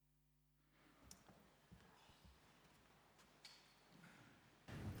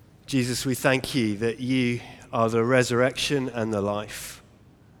Jesus, we thank you that you are the resurrection and the life.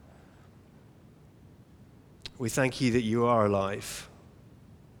 We thank you that you are alive.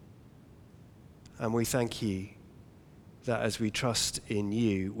 And we thank you that as we trust in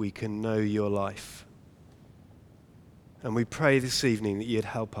you, we can know your life. And we pray this evening that you'd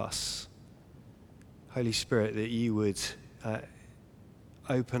help us, Holy Spirit, that you would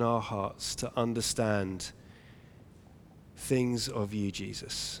open our hearts to understand things of you,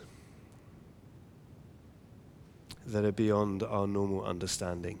 Jesus, that are beyond our normal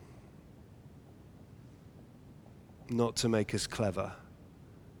understanding. Not to make us clever,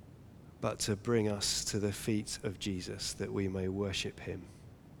 but to bring us to the feet of Jesus that we may worship him.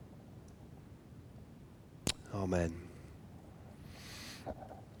 Amen.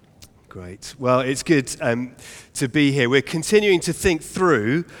 Great. Well, it's good to be here. We're continuing to think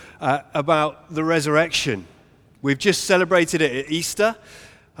through about the resurrection. We've just celebrated it at Easter,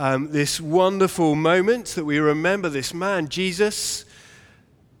 this wonderful moment that we remember this man, Jesus,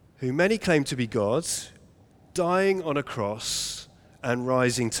 who many claim to be God, dying on a cross and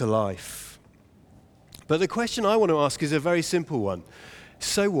rising to life. But the question I want to ask is a very simple one.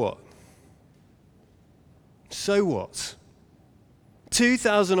 So what? So what?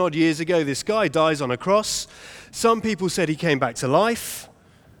 2,000 odd years ago, this guy dies on a cross. Some people said he came back to life.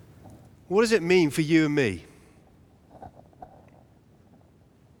 What does it mean for you and me?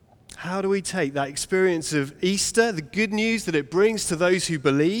 How do we take that experience of Easter, the good news that it brings to those who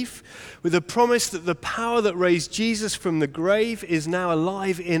believe, with the promise that the power that raised Jesus from the grave is now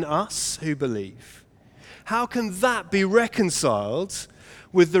alive in us who believe? How can that be reconciled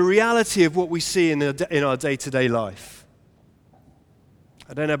with the reality of what we see in our day-to-day life?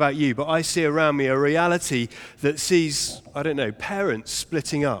 I don't know about you, but I see around me a reality that sees, parents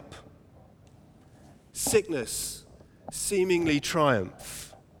splitting up, sickness seemingly triumph,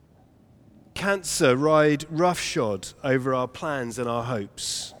 cancer ride roughshod over our plans and our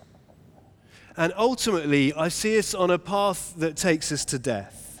hopes. And ultimately, I see us on a path that takes us to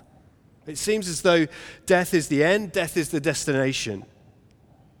death. It seems as though death is the end, death is the destination.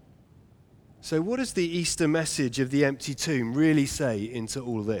 So what does the Easter message of the empty tomb really say into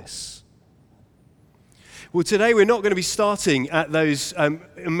all this? Well, today we're not going to be starting at those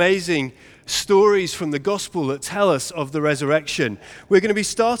amazing stories from the gospel that tell us of the resurrection. We're going to be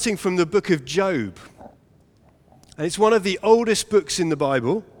starting from the book of Job. And it's one of the oldest books in the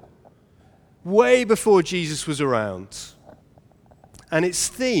Bible, way before Jesus was around. And its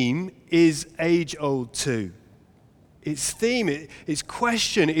theme is age-old too. Its theme, its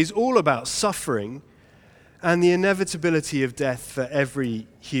question is all about suffering and the inevitability of death for every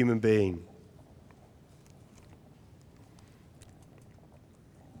human being.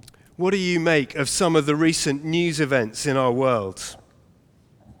 What do you make of some of the recent news events in our world?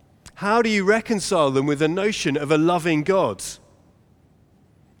 How do you reconcile them with the notion of a loving God?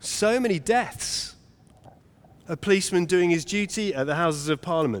 So many deaths. A policeman doing his duty at the Houses of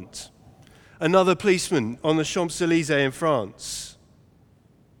Parliament. Another policeman on the Champs-Élysées in France.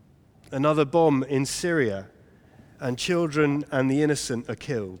 Another bomb in Syria. And children and the innocent are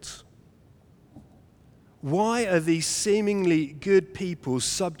killed. Why are these seemingly good people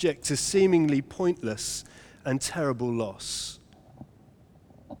subject to seemingly pointless and terrible loss?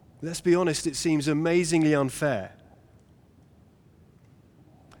 Let's be honest, it seems amazingly unfair.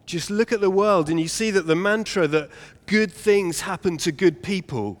 Just look at the world and you see that the mantra that good things happen to good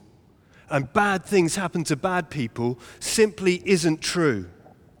people and bad things happen to bad people simply isn't true.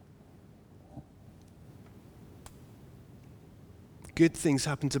 Good things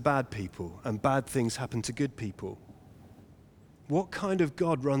happen to bad people, and bad things happen to good people. What kind of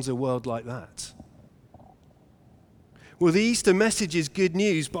God runs a world like that? Well, the Easter message is good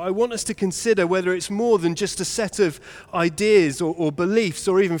news, but I want us to consider whether it's more than just a set of ideas or beliefs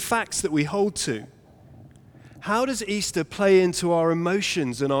or even facts that we hold to. How does Easter play into our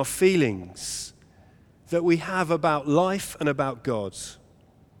emotions and our feelings that we have about life and about God?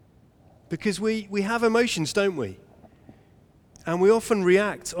 Because we have emotions, don't we? And we often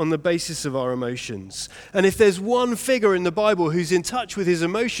react on the basis of our emotions. And if there's one figure in the Bible who's in touch with his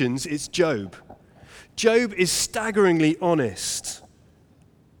emotions, it's Job. Job is staggeringly honest.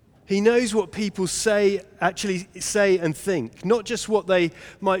 He knows what people actually say and think, not just what they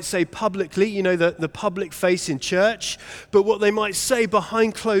might say publicly, the public face in church, but what they might say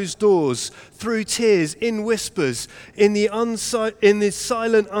behind closed doors, through tears, in whispers, in the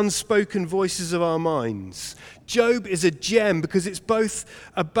silent, unspoken voices of our minds. Job is a gem because it's both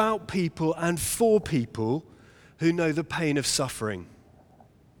about people and for people who know the pain of suffering.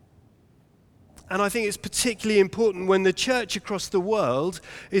 And I think it's particularly important when the church across the world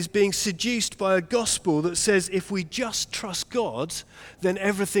is being seduced by a gospel that says if we just trust God, then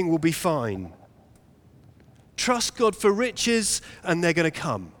everything will be fine. Trust God for riches and they're going to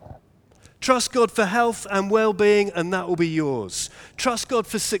come. Trust God for health and well-being and that will be yours. Trust God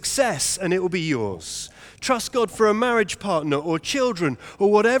for success and it will be yours. Trust God for a marriage partner or children or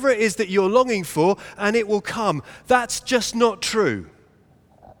whatever it is that you're longing for and it will come. That's just not true.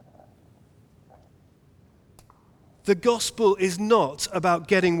 The gospel is not about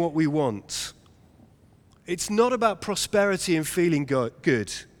getting what we want. It's not about prosperity and feeling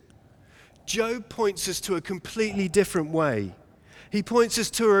good. Job points us to a completely different way. He points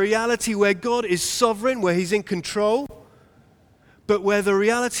us to a reality where God is sovereign, where he's in control, but where the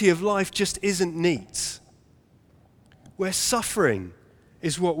reality of life just isn't neat. Where suffering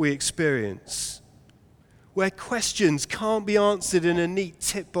is what we experience. Where questions can't be answered in a neat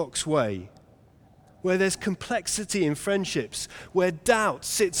tick box way. Where there's complexity in friendships. Where doubt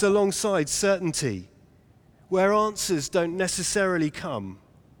sits alongside certainty. Where answers don't necessarily come.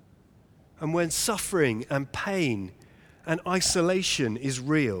 And when suffering and pain and isolation is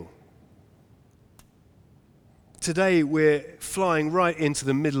real. Today we're flying right into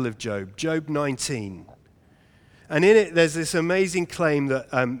the middle of Job, Job 19. And in it there's this amazing claim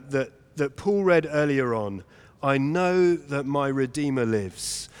that Paul read earlier on, I know that my Redeemer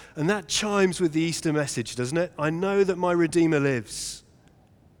lives. And that chimes with the Easter message, doesn't it? I know that my Redeemer lives.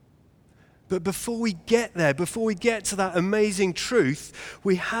 But before we get there, before we get to that amazing truth,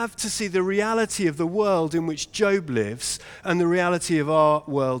 we have to see the reality of the world in which Job lives and the reality of our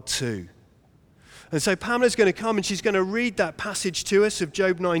world too. And so Pamela's going to come and she's going to read that passage to us of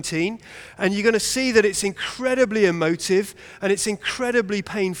Job 19, and you're going to see that it's incredibly emotive and it's incredibly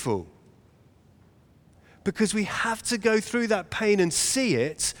painful. Because we have to go through that pain and see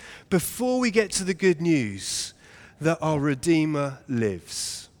it before we get to the good news that our Redeemer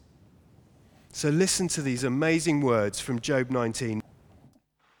lives. So listen to these amazing words from Job 19.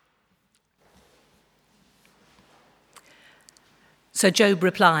 So Job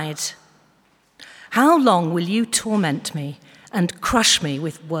replied, "How long will you torment me and crush me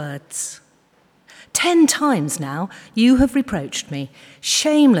with words? 10 times now you have reproached me.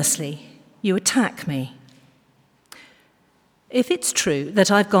 Shamelessly you attack me. If it's true that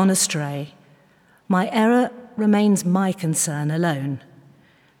I've gone astray, my error remains my concern alone.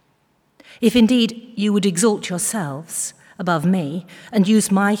 If indeed you would exalt yourselves above me and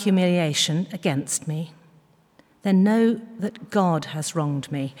use my humiliation against me, then know that God has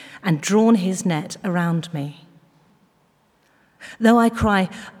wronged me and drawn his net around me. Though I cry,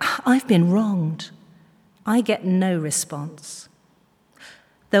 I've been wronged, I get no response.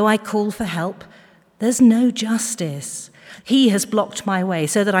 Though I call for help, there's no justice. He has blocked my way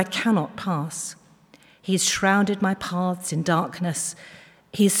so that I cannot pass. He's shrouded my paths in darkness.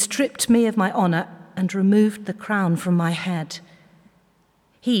 He's stripped me of my honor and removed the crown from my head.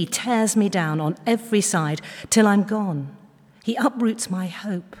 He tears me down on every side till I'm gone. He uproots my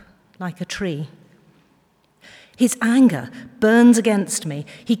hope like a tree. His anger burns against me.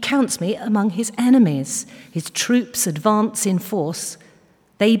 He counts me among his enemies. His troops advance in force.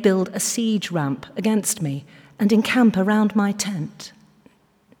 They build a siege ramp against me and encamp around my tent.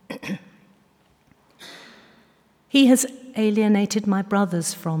 He has alienated my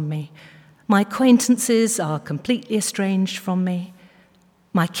brothers from me. My acquaintances are completely estranged from me.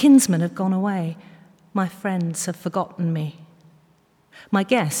 My kinsmen have gone away. My friends have forgotten me. My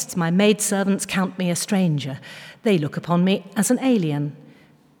guests, my maidservants, count me a stranger. They look upon me as an alien.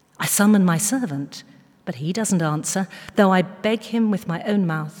 I summon my servant, but he doesn't answer, though I beg him with my own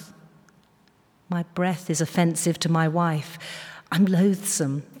mouth. My breath is offensive to my wife. I'm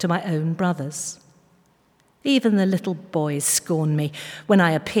loathsome to my own brothers. Even the little boys scorn me. When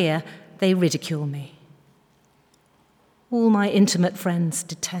I appear, they ridicule me. All my intimate friends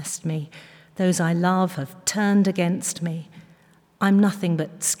detest me. Those I love have turned against me. I'm nothing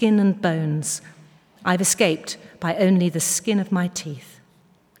but skin and bones. I've escaped by only the skin of my teeth.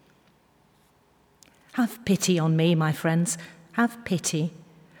 Have pity on me, my friends. Have pity,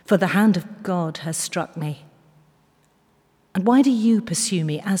 for the hand of God has struck me. And why do you pursue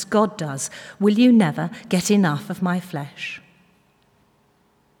me as God does? Will you never get enough of my flesh?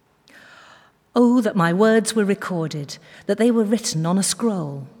 Oh, that my words were recorded, that they were written on a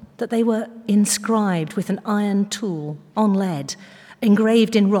scroll, that they were inscribed with an iron tool on lead,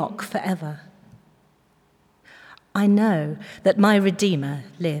 engraved in rock forever. I know that my Redeemer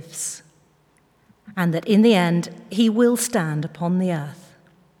lives, and that in the end he will stand upon the earth.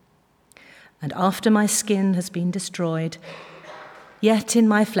 And after my skin has been destroyed, yet in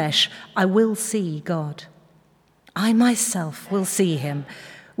my flesh I will see God. I myself will see him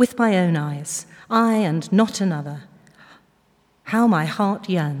with my own eyes, I and not another. How my heart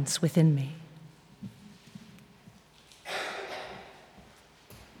yearns within me.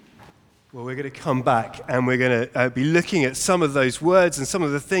 Well, we're going to come back and we're going to be looking at some of those words and some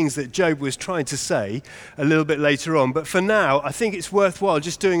of the things that Job was trying to say a little bit later on. But for now, I think it's worthwhile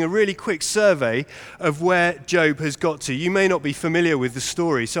just doing a really quick survey of where Job has got to. You may not be familiar with the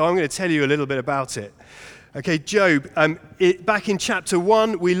story, so I'm going to tell you a little bit about it. Okay, Job, back in chapter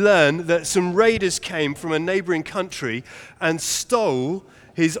 1, we learn that some raiders came from a neighboring country and stole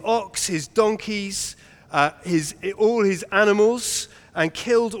his ox, his donkeys, all his animals, and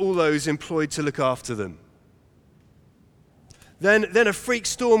killed all those employed to look after them. Then a freak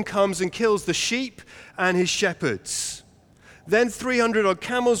storm comes and kills the sheep and his shepherds. Then 300 odd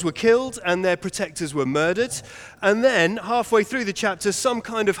camels were killed and their protectors were murdered. And then, halfway through the chapter, some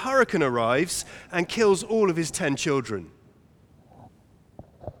kind of hurricane arrives and kills all of his 10 children.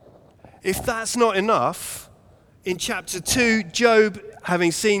 If that's not enough, in chapter 2, Job,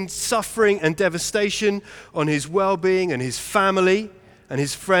 having seen suffering and devastation on his well-being and his family and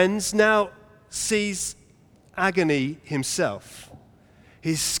his friends, now sees agony himself.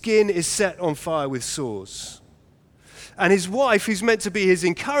 His skin is set on fire with sores. And his wife, who's meant to be his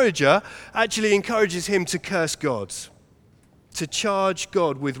encourager, actually encourages him to curse God, to charge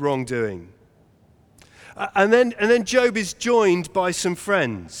God with wrongdoing. And then Job is joined by some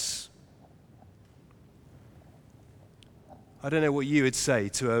friends. I don't know what you would say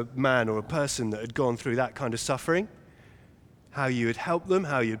to a man or a person that had gone through that kind of suffering, how you would help them,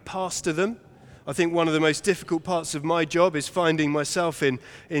 how you'd pastor them. I think one of the most difficult parts of my job is finding myself in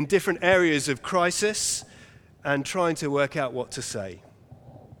different areas of crisis and trying to work out what to say,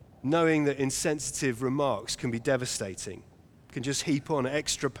 knowing that insensitive remarks can be devastating, can just heap on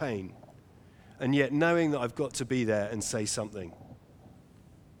extra pain, and yet knowing that I've got to be there and say something.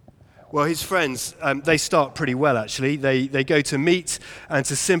 Well, his friends, they start pretty well, actually. They go to meet and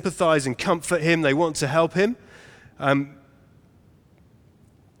to sympathize and comfort him. They want to help him.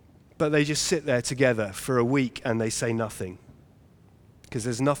 But they just sit there together for a week and they say nothing, because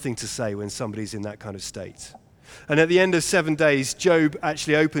there's nothing to say when somebody's in that kind of state. And at the end of 7 days, Job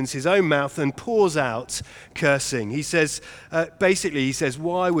actually opens his own mouth and pours out cursing. He says,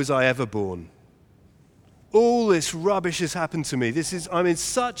 why was I ever born? All this rubbish has happened to me. I'm in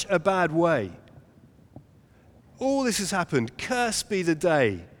such a bad way. All this has happened. Cursed be the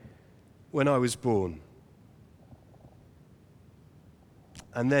day when I was born.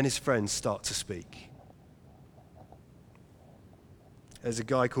 And then his friends start to speak. There's a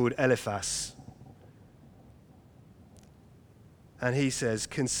guy called Eliphaz. And he says,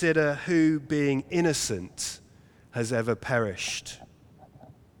 consider who being innocent has ever perished.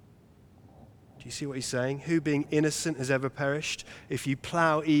 Do you see what he's saying? Who being innocent has ever perished? If you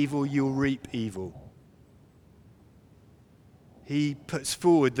plow evil, you'll reap evil. He puts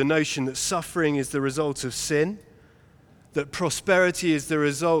forward the notion that suffering is the result of sin, that prosperity is the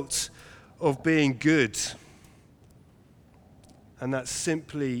result of being good. And that's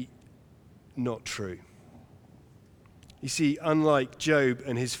simply not true. You see, unlike Job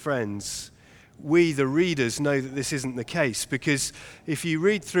and his friends, we, the readers, know that this isn't the case, because if you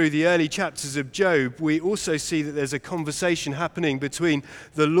read through the early chapters of Job, we also see that there's a conversation happening between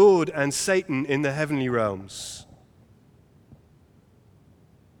the Lord and Satan in the heavenly realms.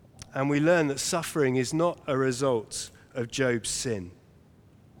 And we learn that suffering is not a result of Job's sin.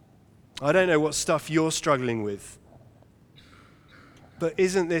 I don't know what stuff you're struggling with, but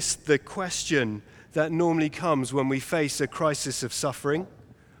isn't this the question that normally comes when we face a crisis of suffering?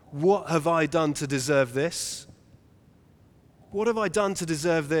 What have I done to deserve this? What have I done to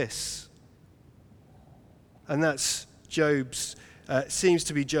deserve this? And that's seems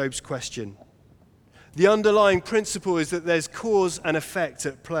to be Job's question. The underlying principle is that there's cause and effect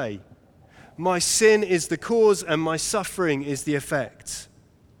at play. My sin is the cause and my suffering is the effect.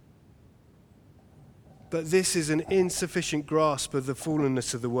 But this is an insufficient grasp of the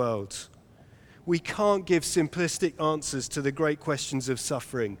fallenness of the world. We can't give simplistic answers to the great questions of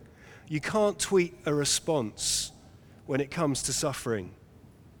suffering. You can't tweet a response when it comes to suffering.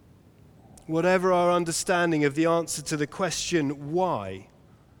 Whatever our understanding of the answer to the question, why,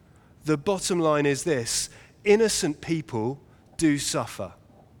 the bottom line is this: innocent people do suffer.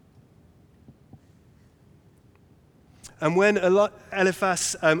 And when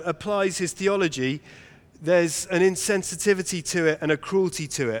Eliphaz applies his theology, there's an insensitivity to it and a cruelty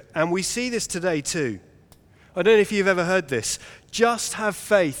to it. And we see this today too. I don't know if you've ever heard this. Just have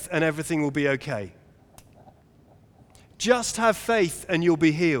faith and everything will be okay. Just have faith and you'll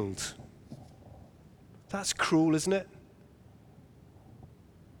be healed. That's cruel, isn't it?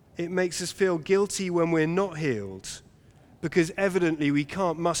 It makes us feel guilty when we're not healed because evidently we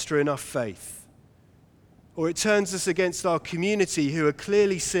can't muster enough faith. Or it turns us against our community who are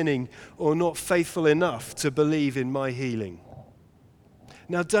clearly sinning or not faithful enough to believe in my healing.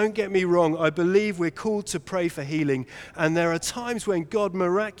 Now, don't get me wrong, I believe we're called to pray for healing, and there are times when God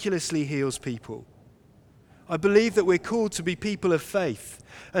miraculously heals people. I believe that we're called to be people of faith,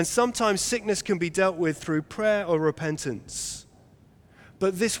 and sometimes sickness can be dealt with through prayer or repentance.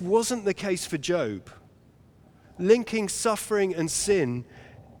 But this wasn't the case for Job. Linking suffering and sin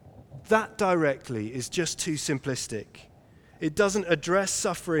that directly is just too simplistic. It doesn't address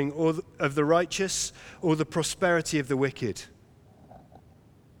suffering of the righteous or the prosperity of the wicked.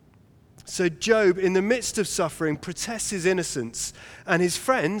 So Job, in the midst of suffering, protests his innocence, and his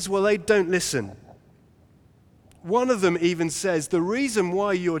friends, well, they don't listen. One of them even says, the reason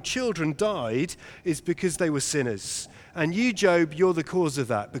why your children died is because they were sinners. And you, Job, you're the cause of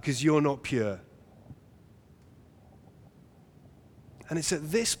that because you're not pure. And it's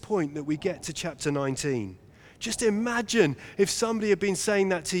at this point that we get to chapter 19. Just imagine if somebody had been saying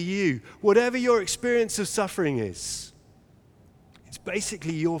that to you. Whatever your experience of suffering is, it's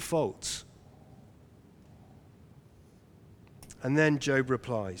basically your fault. And then Job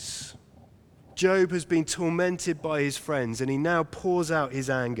replies. Job has been tormented by his friends, and he now pours out his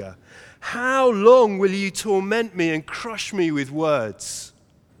anger. How long will you torment me and crush me with words?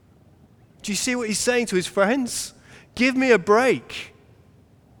 Do you see what he's saying to his friends? Give me a break.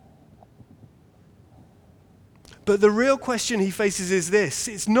 But the real question he faces is this.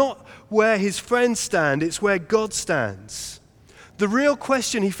 It's not where his friends stand, it's where God stands. The real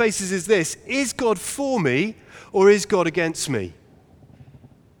question he faces is this: is God for me or is God against me?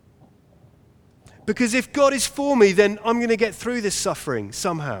 Because if God is for me, then I'm going to get through this suffering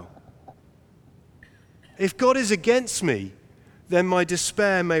somehow. If God is against me, then my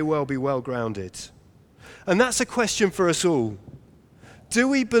despair may well be well grounded. And that's a question for us all. Do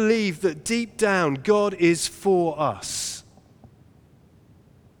we believe that deep down God is for us?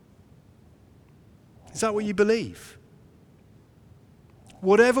 Is that what you believe?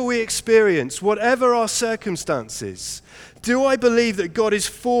 Whatever we experience, whatever our circumstances, do I believe that God is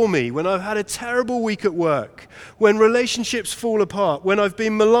for me when I've had a terrible week at work, when relationships fall apart, when I've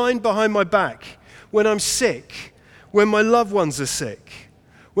been maligned behind my back, when I'm sick, when my loved ones are sick,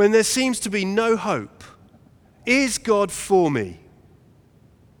 when there seems to be no hope? Is God for me?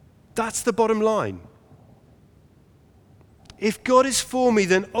 That's the bottom line. If God is for me,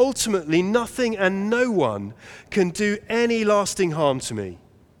 then ultimately nothing and no one can do any lasting harm to me.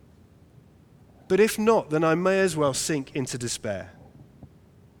 But if not, then I may as well sink into despair.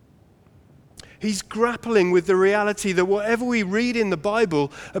 He's grappling with the reality that whatever we read in the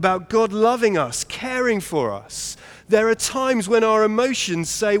Bible about God loving us, caring for us, there are times when our emotions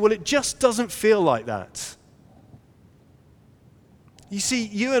say, well, it just doesn't feel like that. You see,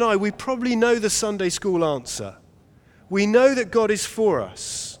 you and I, we probably know the Sunday school answer. We know that God is for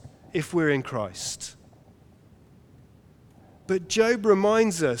us if we're in Christ. But Job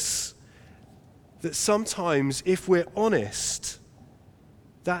reminds us that sometimes, if we're honest,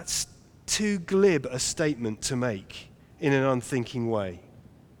 that's too glib a statement to make in an unthinking way.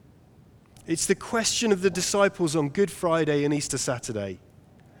 It's the question of the disciples on Good Friday and Easter Saturday.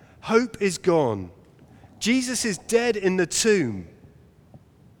 Hope is gone. Jesus is dead in the tomb.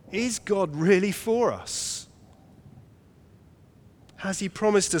 Is God really for us? Has he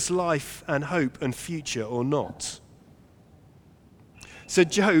promised us life and hope and future or not? So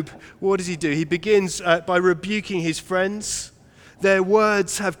Job, what does he do? He begins by rebuking his friends. Their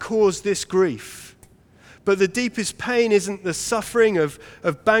words have caused this grief. But the deepest pain isn't the suffering of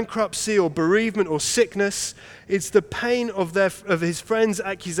bankruptcy or bereavement or sickness. It's the pain of his friends'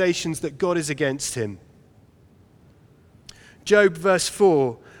 accusations that God is against him. Job, verse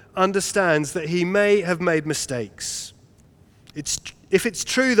 4, understands that he may have made mistakes. If it's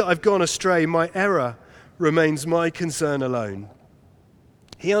true that I've gone astray, my error remains my concern alone.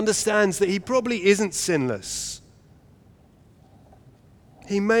 He understands that he probably isn't sinless.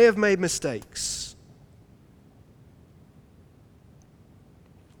 He may have made mistakes.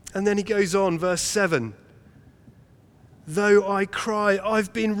 And then he goes on, verse 7. Though I cry,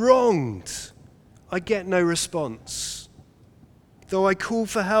 I've been wronged, I get no response. Though I call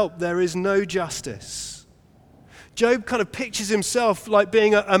for help, there is no justice. Job kind of pictures himself like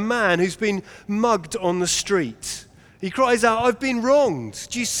being a man who's been mugged on the street. He cries out, I've been wronged.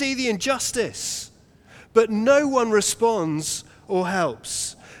 Do you see the injustice? But no one responds or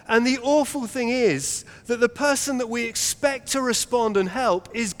helps. And the awful thing is that the person that we expect to respond and help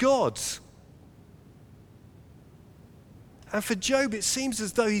is God. And for Job, it seems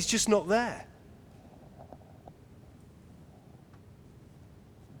as though he's just not there.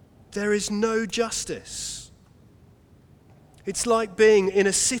 There is no justice. It's like being in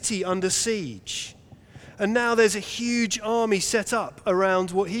a city under siege. And now there's a huge army set up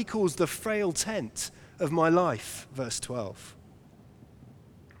around what he calls the frail tent of my life, verse 12.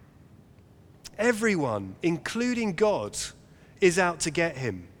 Everyone, including God, is out to get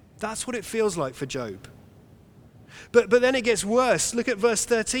him. That's what it feels like for Job. But then it gets worse. Look at verse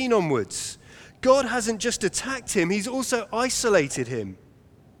 13 onwards. God hasn't just attacked him, he's also isolated him.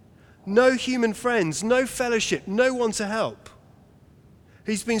 No human friends, no fellowship, no one to help.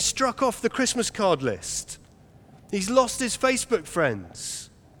 He's been struck off the Christmas card list. He's lost his Facebook friends.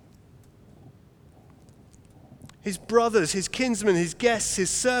 His brothers, his kinsmen, his guests, his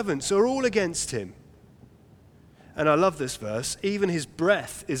servants are all against him. And I love this verse. Even his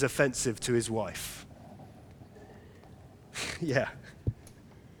breath is offensive to his wife. Yeah.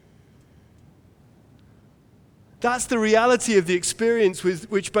 That's the reality of the experience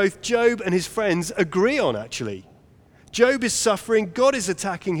with which both Job and his friends agree on, actually. Job is suffering, God is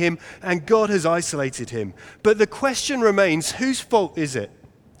attacking him, and God has isolated him. But the question remains, whose fault is it?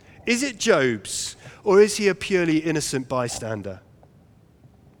 Is it Job's, or is he a purely innocent bystander?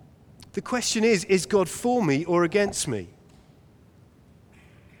 The question is God for me or against me?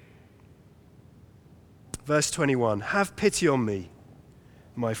 Verse 21, have pity on me,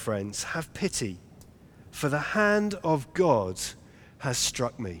 my friends, have pity, for the hand of God has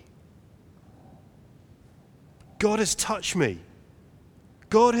struck me. God has touched me.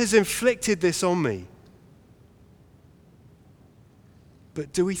 God has inflicted this on me.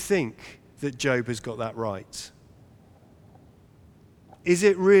 But do we think that Job has got that right? Is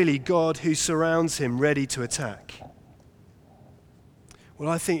it really God who surrounds him ready to attack? Well,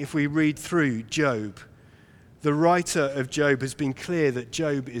 I think if we read through Job, the writer of Job has been clear that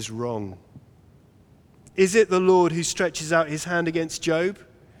Job is wrong. Is it the Lord who stretches out his hand against Job?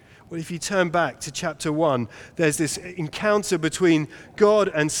 Well, if you turn back to chapter 1, there's this encounter between God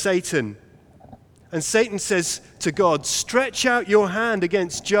and Satan. And Satan says to God, stretch out your hand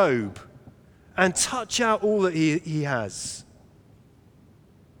against Job and touch out all that he has.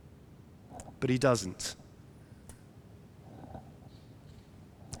 But he doesn't.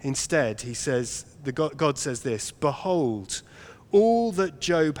 Instead, God says this, behold, all that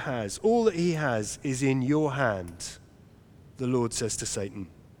Job has, all that he has is in your hand, the Lord says to Satan.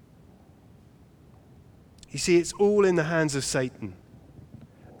 You see, it's all in the hands of Satan,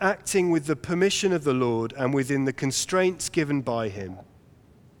 acting with the permission of the Lord and within the constraints given by him.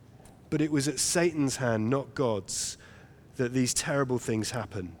 But it was at Satan's hand, not God's, that these terrible things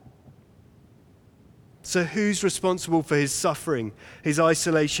happen. So who's responsible for his suffering, his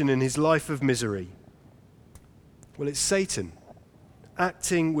isolation, and his life of misery? Well, it's Satan,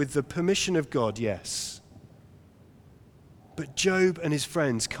 acting with the permission of God, yes. But Job and his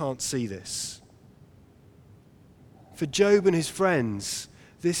friends can't see this. For Job and his friends,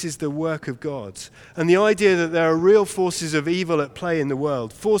 this is the work of God. And the idea that there are real forces of evil at play in the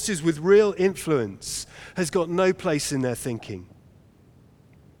world, forces with real influence, has got no place in their thinking.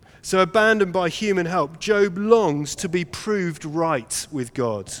 So abandoned by human help, Job longs to be proved right with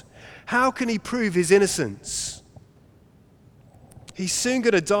God. How can he prove his innocence? He's soon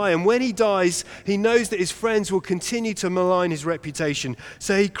going to die, and when he dies, he knows that his friends will continue to malign his reputation.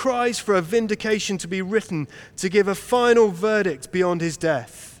 So he cries for a vindication to be written to give a final verdict beyond his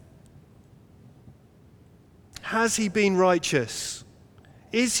death. Has he been righteous?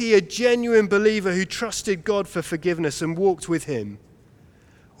 Is he a genuine believer who trusted God for forgiveness and walked with him?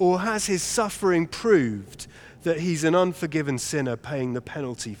 Or has his suffering proved that he's an unforgiven sinner paying the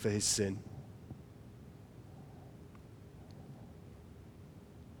penalty for his sin?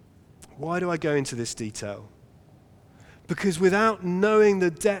 Why do I go into this detail? Because without knowing the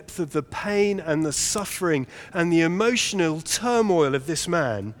depth of the pain and the suffering and the emotional turmoil of this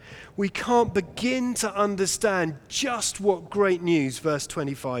man, we can't begin to understand just what great news verse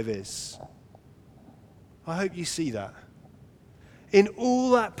 25 is. I hope you see that. In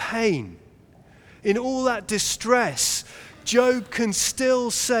all that pain, in all that distress, Job can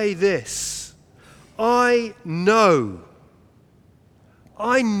still say this: I know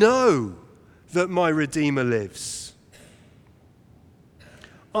that my Redeemer lives.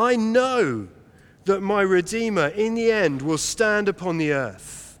 I know that my Redeemer in the end will stand upon the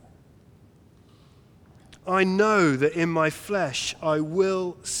earth. I know that in my flesh I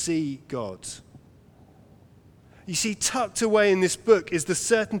will see God. You see, tucked away in this book is the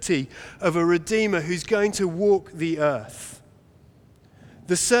certainty of a Redeemer who's going to walk the earth.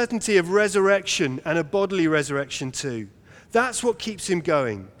 The certainty of resurrection and a bodily resurrection too. That's what keeps him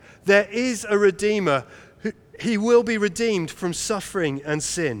going. There is a Redeemer. He will be redeemed from suffering and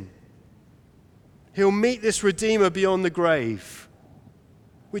sin. He'll meet this Redeemer beyond the grave,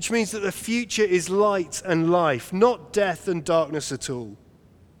 which means that the future is light and life, not death and darkness at all.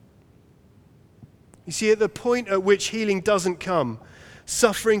 You see, at the point at which healing doesn't come,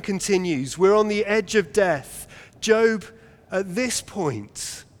 suffering continues. We're on the edge of death. Job, at this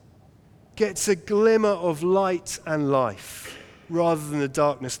point, gets a glimmer of light and life rather than the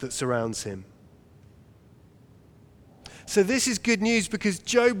darkness that surrounds him. So this is good news because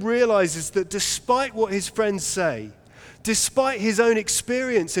Job realizes that despite what his friends say, despite his own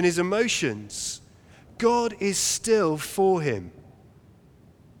experience and his emotions, God is still for him.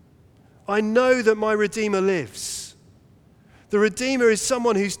 I know that my Redeemer lives. The Redeemer is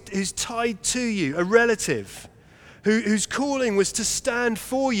someone who's tied to you, a relative, whose calling was to stand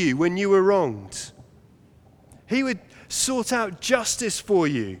for you when you were wronged. He would sort out justice for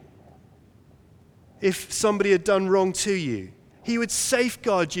you if somebody had done wrong to you. He would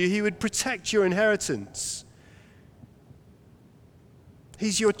safeguard you. He would protect your inheritance.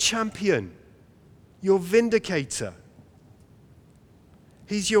 He's your champion, your vindicator.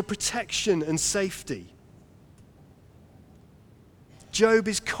 He's your protection and safety. Job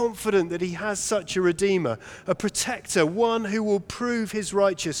is confident that he has such a Redeemer, a protector, one who will prove his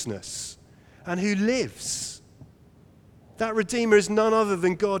righteousness and who lives. That Redeemer is none other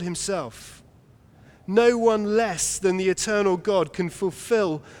than God himself. No one less than the eternal God can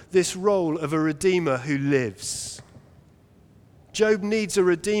fulfill this role of a Redeemer who lives. Job needs a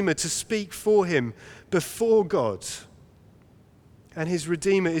Redeemer to speak for him before God. And his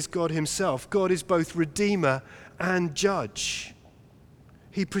Redeemer is God himself. God is both Redeemer and Judge.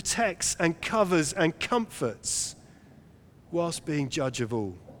 He protects and covers and comforts whilst being Judge of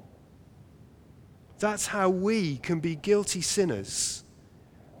all. That's how we can be guilty sinners,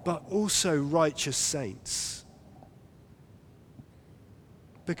 but also righteous saints.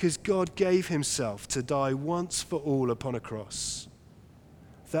 Because God gave himself to die once for all upon a cross,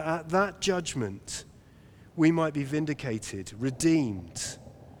 that at that judgment we might be vindicated, redeemed,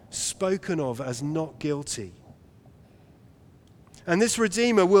 spoken of as not guilty. And this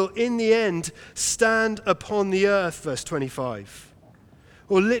Redeemer will, in the end, stand upon the earth, verse 25,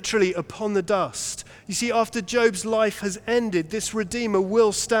 or literally upon the dust. You see, after Job's life has ended, this Redeemer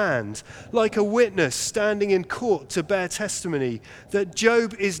will stand like a witness standing in court to bear testimony that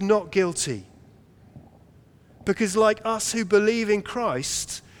Job is not guilty. Because like us who believe in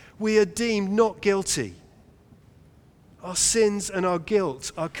Christ, we are deemed not guilty. Our sins and our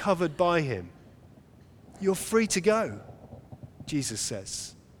guilt are covered by him. You're free to go, Jesus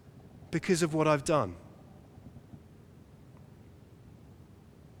says, because of what I've done.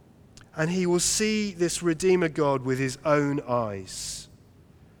 And he will see this Redeemer God with his own eyes.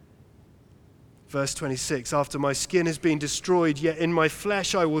 Verse 26, after my skin has been destroyed, yet in my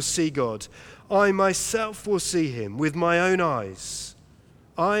flesh I will see God. I myself will see him with my own eyes.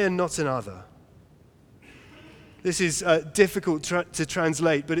 I and not another. This is difficult to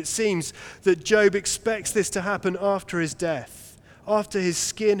translate, but it seems that Job expects this to happen after his death. After his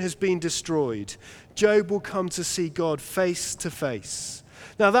skin has been destroyed, Job will come to see God face to face.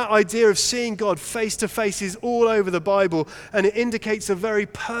 Now, that idea of seeing God face to face is all over the Bible, and it indicates a very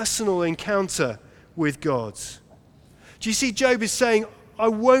personal encounter with God. Do you see, Job is saying, I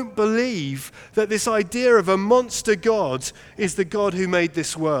won't believe that this idea of a monster God is the God who made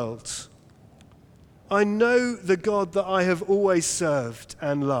this world. I know the God that I have always served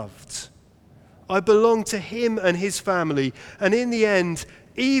and loved. I belong to him and his family, and in the end,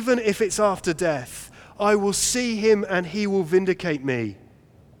 even if it's after death, I will see him and he will vindicate me,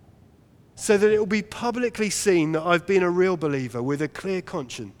 so that it will be publicly seen that I've been a real believer with a clear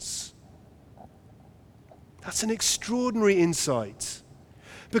conscience. That's an extraordinary insight,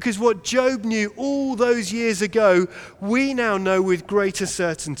 because what Job knew all those years ago, we now know with greater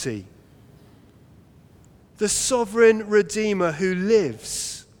certainty. The sovereign Redeemer who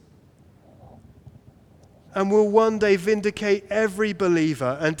lives and will one day vindicate every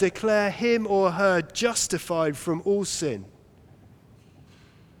believer and declare him or her justified from all sin.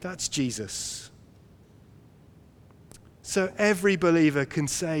 That's Jesus. So every believer can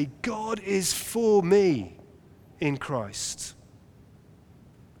say, God is for me in Christ.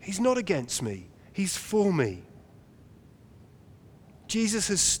 He's not against me. He's for me. Jesus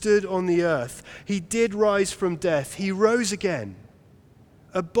has stood on the earth. He did rise from death. He rose again,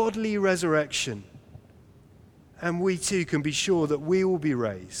 a bodily resurrection. And we too can be sure that we will be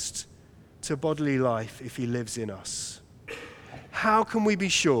raised to bodily life if he lives in us. How can we be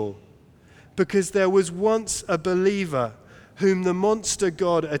sure? Because there was once a believer whom the monster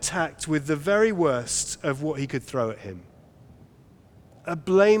God attacked with the very worst of what he could throw at him. A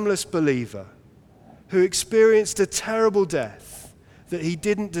blameless believer who experienced a terrible death that he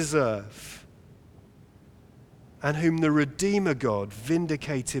didn't deserve, and whom the Redeemer God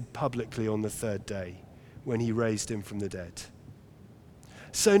vindicated publicly on the third day when he raised him from the dead.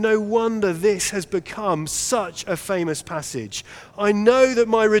 So no wonder this has become such a famous passage. I know that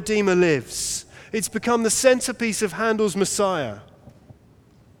my Redeemer lives. It's become the centerpiece of Handel's Messiah.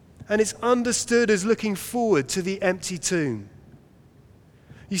 And it's understood as looking forward to the empty tomb.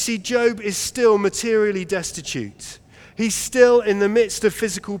 You see, Job is still materially destitute. He's still in the midst of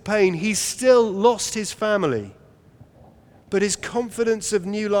physical pain. He's still lost his family. But his confidence of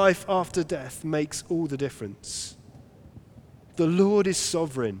new life after death makes all the difference. The Lord is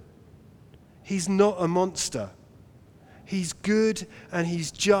sovereign. He's not a monster. He's good and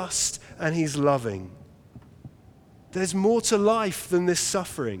he's just and he's loving. There's more to life than this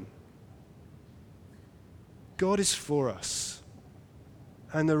suffering. God is for us,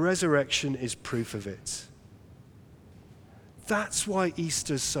 and the resurrection is proof of it. That's why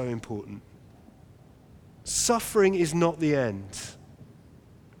Easter's so important. Suffering is not the end.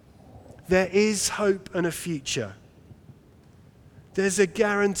 There is hope and a future. There's a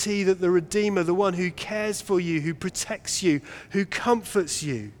guarantee that the Redeemer, the one who cares for you, who protects you, who comforts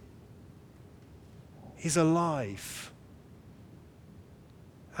you, is alive.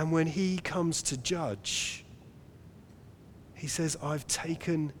 And when he comes to judge, he says, I've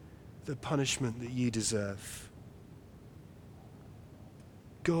taken the punishment that you deserve.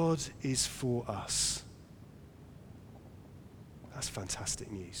 God is for us. That's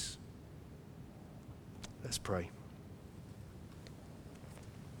fantastic news. Let's pray.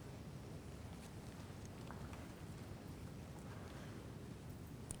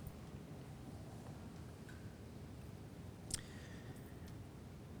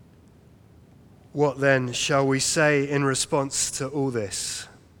 What then shall we say in response to all this?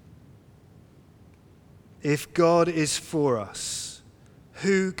 If God is for us,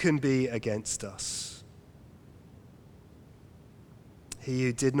 who can be against us? He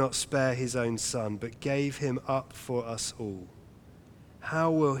who did not spare his own son, but gave him up for us all,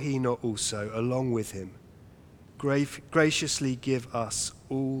 how will he not also, along with him, graciously give us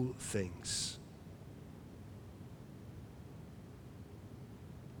all things?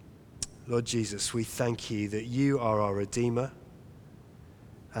 Lord Jesus, we thank you that you are our Redeemer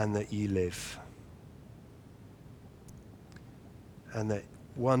and that you live. And that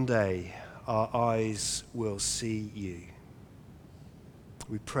one day our eyes will see you.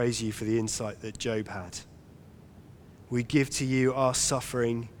 We praise you for the insight that Job had. We give to you our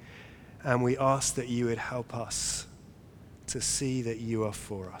suffering, and we ask that you would help us to see that you are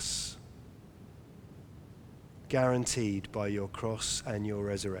for us, guaranteed by your cross and your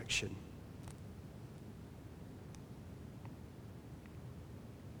resurrection.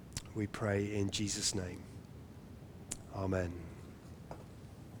 We pray in Jesus' name. Amen.